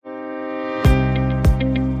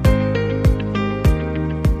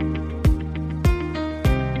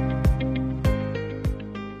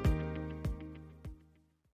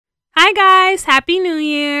Hi guys, Happy New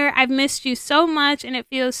Year. I've missed you so much and it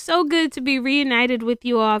feels so good to be reunited with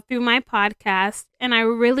you all through my podcast. And I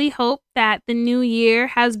really hope that the new year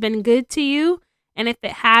has been good to you. And if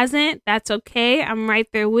it hasn't, that's okay. I'm right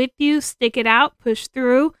there with you. Stick it out, push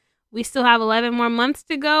through. We still have 11 more months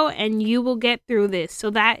to go and you will get through this. So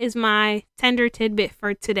that is my tender tidbit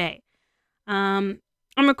for today. I'm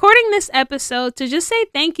recording this episode to just say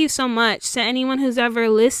thank you so much to anyone who's ever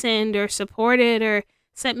listened or supported or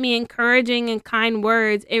sent me encouraging and kind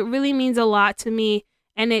words. It really means a lot to me,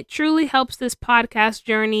 and it truly helps this podcast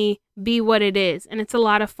journey be what it is. And it's a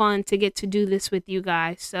lot of fun to get to do this with you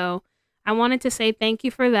guys. So I wanted to say thank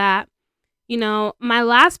you for that. You know, my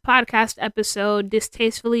last podcast episode,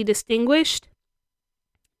 Distastefully Distinguished,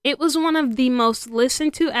 it was one of the most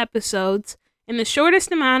listened to episodes in the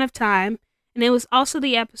shortest amount of time. And it was also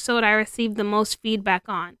the episode I received the most feedback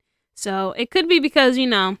on. So it could be because,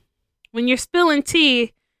 when you're spilling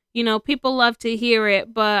tea, people love to hear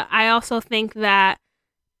it. But I also think that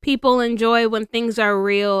people enjoy when things are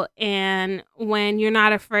real and when you're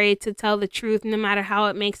not afraid to tell the truth, no matter how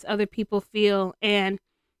it makes other people feel. And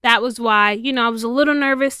that was why, I was a little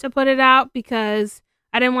nervous to put it out because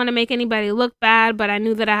I didn't want to make anybody look bad, but I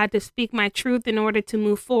knew that I had to speak my truth in order to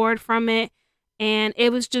move forward from it. And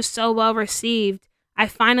it was just so well received. I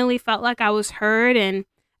finally felt like I was heard and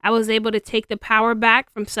I was able to take the power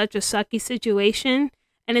back from such a sucky situation.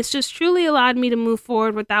 And it's just truly allowed me to move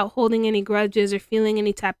forward without holding any grudges or feeling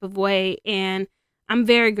any type of way. And I'm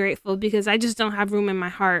very grateful because I just don't have room in my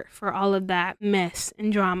heart for all of that mess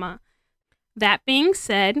and drama. That being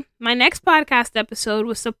said, my next podcast episode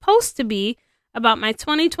was supposed to be about my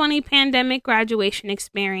 2020 pandemic graduation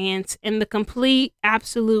experience and the complete,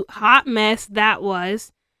 absolute hot mess that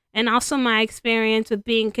was, and also my experience with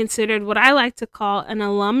being considered what I like to call an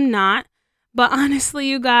alum not. But honestly,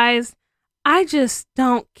 you guys, I just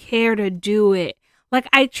don't care to do it. Like,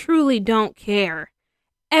 I truly don't care.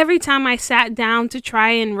 Every time I sat down to try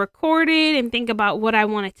and record it and think about what I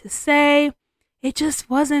wanted to say, it just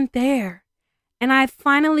wasn't there. And I've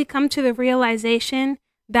finally come to the realization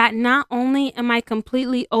that not only am I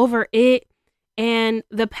completely over it and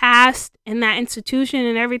the past and that institution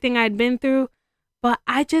and everything I'd been through, but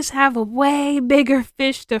I just have a way bigger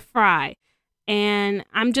fish to fry. And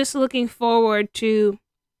I'm just looking forward to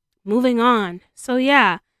moving on. So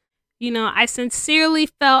yeah, I sincerely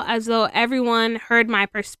felt as though everyone heard my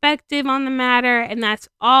perspective on the matter, and that's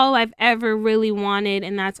all I've ever really wanted,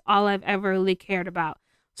 and that's all I've ever really cared about.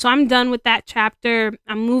 So I'm done with that chapter.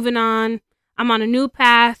 I'm moving on. I'm on a new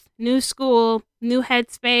path, new school, new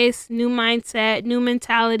headspace, new mindset, new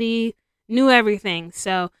mentality, new everything.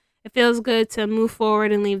 So it feels good to move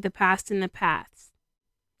forward and leave the past in the past.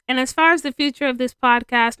 And as far as the future of this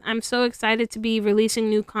podcast, I'm so excited to be releasing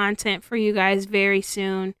new content for you guys very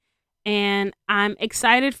soon. And I'm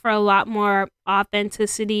excited for a lot more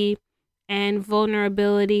authenticity and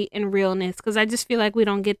vulnerability and realness because I just feel like we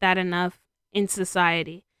don't get that enough in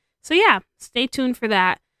society. So yeah, stay tuned for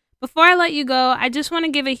that. Before I let you go, I just want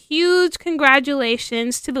to give a huge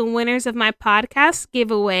congratulations to the winners of my podcast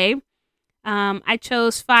giveaway. I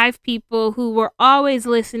chose 5 people who were always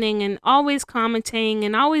listening and always commenting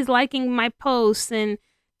and always liking my posts and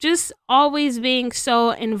just always being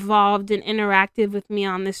so involved and interactive with me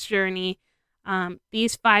on this journey.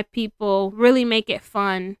 These 5 people really make it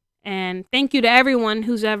fun. And thank you to everyone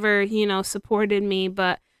who's ever, supported me.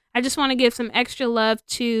 But I just want to give some extra love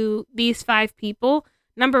to these 5 people.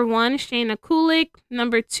 Number 1, Shayna Kulik.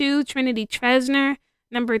 Number 2, Trinity Tresner.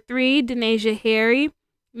 Number 3, Denasia Harry.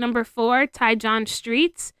 Number 4, Ty John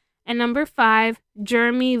Streets. And number 5,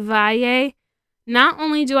 Jeremy Valle. Not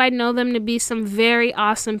only do I know them to be some very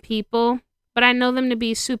awesome people, but I know them to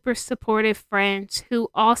be super supportive friends who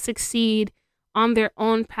all succeed on their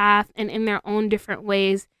own path and in their own different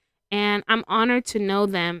ways. And I'm honored to know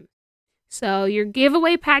them. So your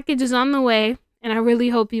giveaway package is on the way, and I really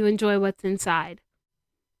hope you enjoy what's inside.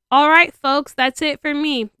 All right, folks, that's it for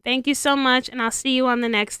me. Thank you so much, and I'll see you on the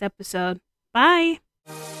next episode. Bye.